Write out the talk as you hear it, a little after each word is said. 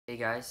Hey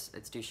guys,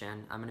 it's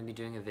Dusan. I'm going to be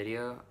doing a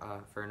video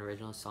for an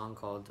original song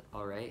called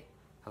Alright.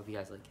 Hope you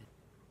guys like it.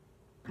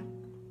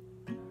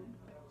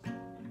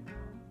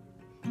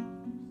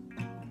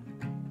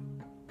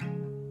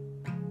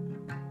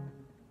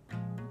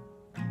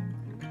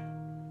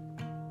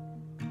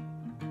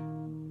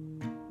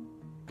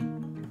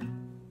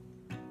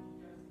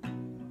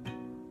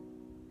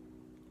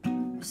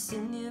 We're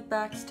sitting here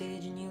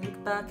backstage and you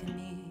look back at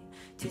me,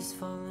 tears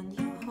falling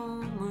your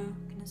homework,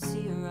 and I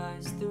see your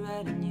eyes, the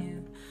red in you.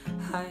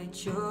 Hide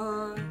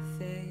your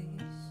face,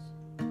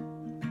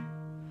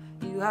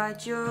 you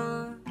hide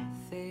your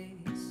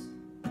face.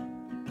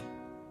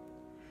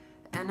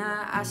 And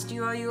I asked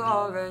you, are you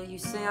alright? You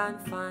say I'm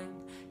fine,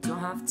 don't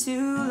have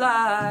to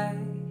lie.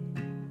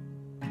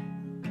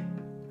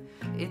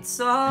 It's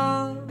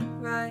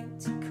alright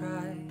to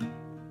cry,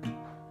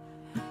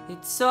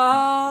 it's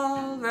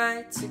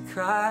alright to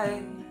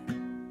cry.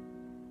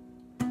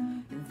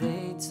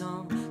 They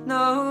don't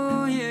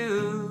know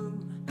you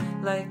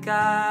like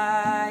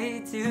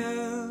I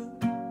do,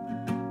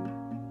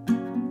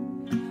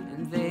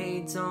 and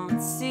they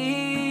don't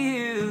see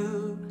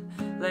you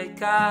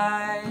like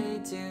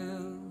I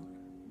do.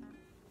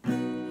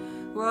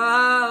 Whoa,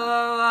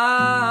 whoa,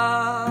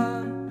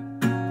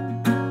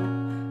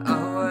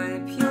 I'll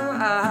wipe your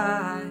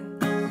eyes,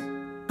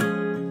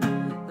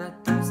 let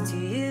those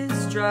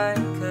tears dry,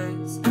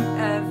 'cause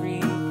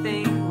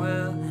everything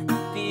will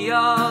be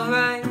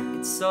alright.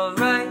 It's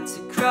alright to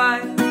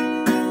cry.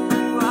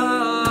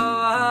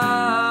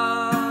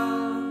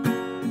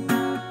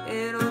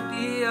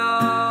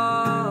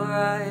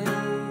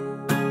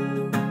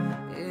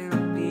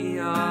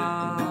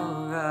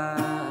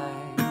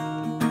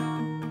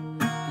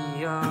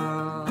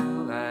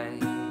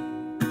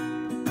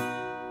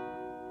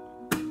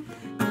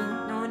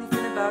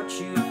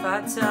 You, if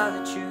I tell the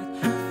truth,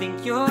 you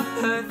think you're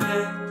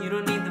perfect. You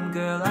don't need them,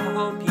 girl, I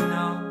hope you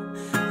know.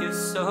 You're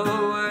so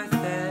worth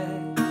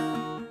it,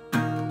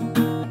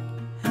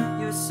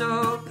 you're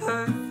so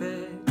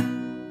perfect.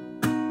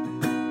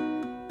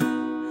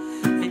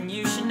 And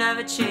you should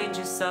never change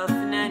yourself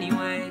in any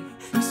way,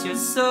 'cause you're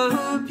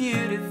so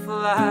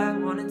beautiful. I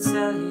wanna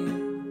tell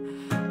you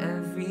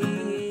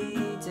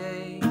every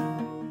day,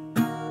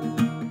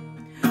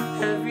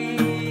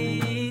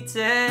 every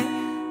day.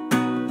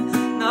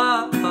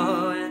 No,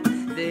 and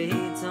they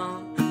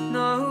don't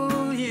know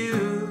you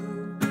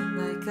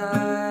like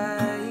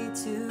I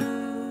do.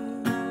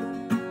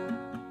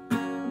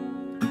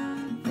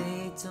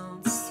 They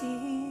don't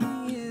see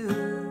you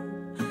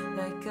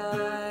like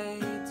I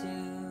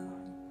do.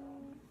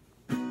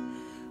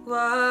 Whoa,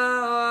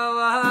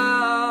 whoa,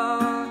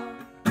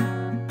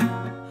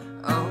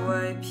 I'll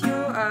wipe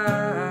your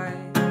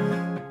eyes,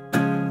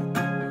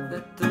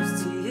 let those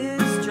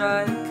tears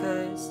dry,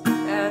 'cause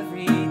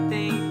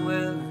everything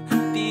will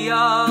be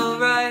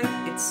alright.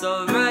 It's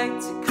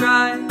alright to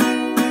cry.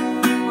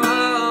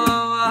 Whoa,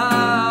 whoa,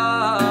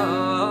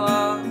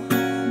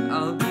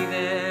 I'll be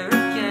there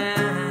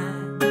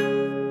again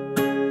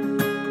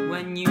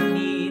when you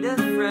need a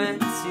friend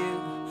to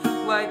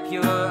wipe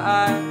your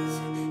eyes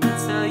and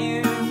tell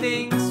you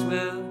things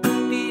will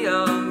be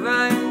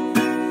alright.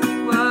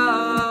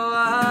 Whoa,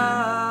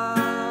 whoa,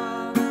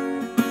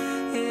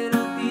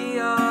 it'll be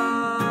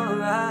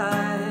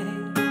alright.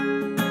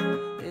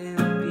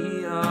 It'll be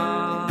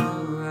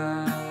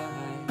alright.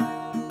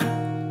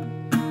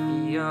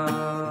 Be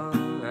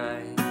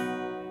alright.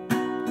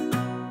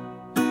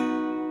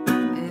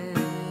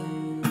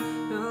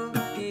 It'll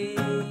be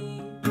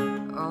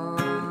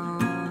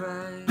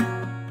alright.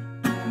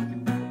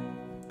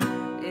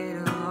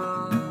 It'll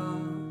all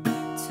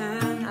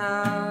turn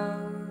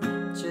out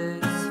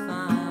just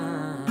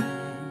fine.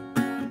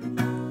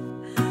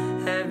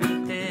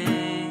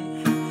 Everything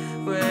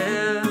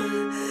will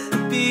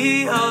be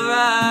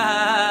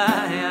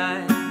alright.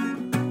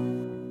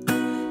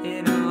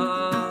 It'll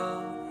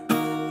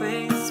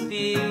always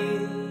be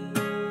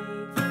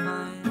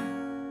fine.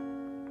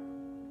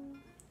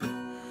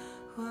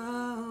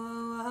 Whoa,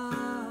 whoa,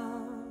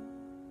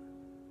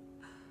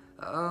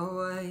 I'll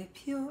wipe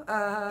your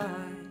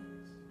eyes,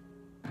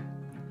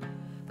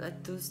 let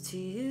those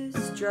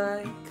tears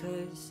dry,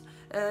 'cause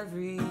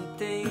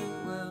everything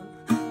will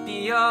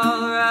be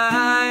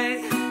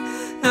alright.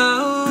 No,